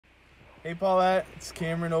Hey Paulette, it's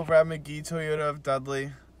Cameron over at McGee Toyota of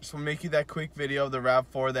Dudley. Just want to make you that quick video of the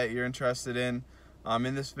RAV4 that you're interested in.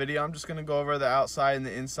 In this video, I'm just going to go over the outside and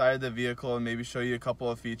the inside of the vehicle and maybe show you a couple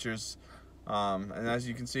of features. And as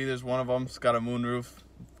you can see, there's one of them. It's got a moonroof.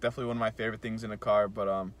 Definitely one of my favorite things in a car.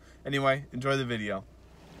 But anyway, enjoy the video.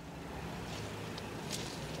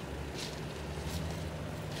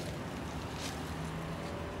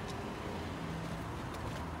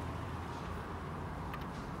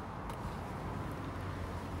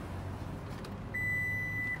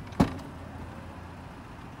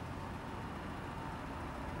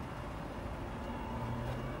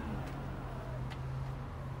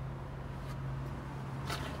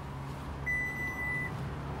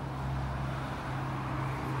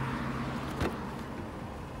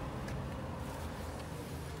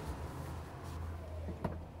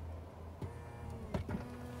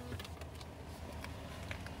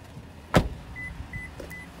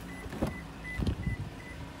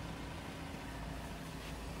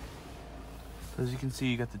 As you can see,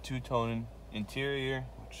 you got the two-tone interior,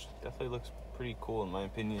 which definitely looks pretty cool in my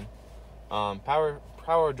opinion.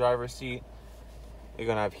 Power driver's seat. You're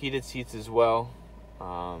gonna have heated seats as well,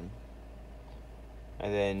 and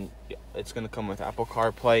then it's gonna come with Apple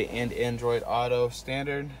CarPlay and Android Auto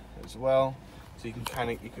standard as well. So you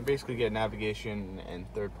can basically get navigation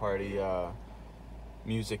and third-party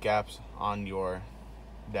music apps on your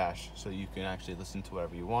dash, so you can actually listen to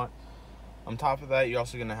whatever you want. On top of that, you're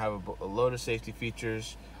also going to have a load of safety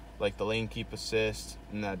features like the lane keep assist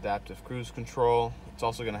and the adaptive cruise control. It's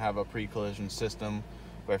also going to have a pre-collision system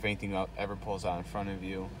where if anything ever pulls out in front of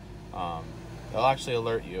you, it'll actually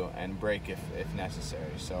alert you and brake if necessary.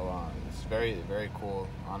 So it's very, very cool.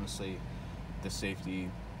 Honestly, the safety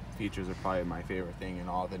features are probably my favorite thing in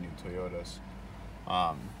all the new Toyotas.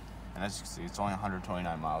 And as you can see, it's only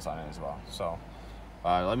 129 miles on it as well. So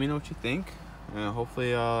let me know what you think. And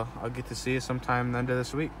hopefully I'll get to see you sometime the end of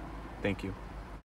this week. Thank you.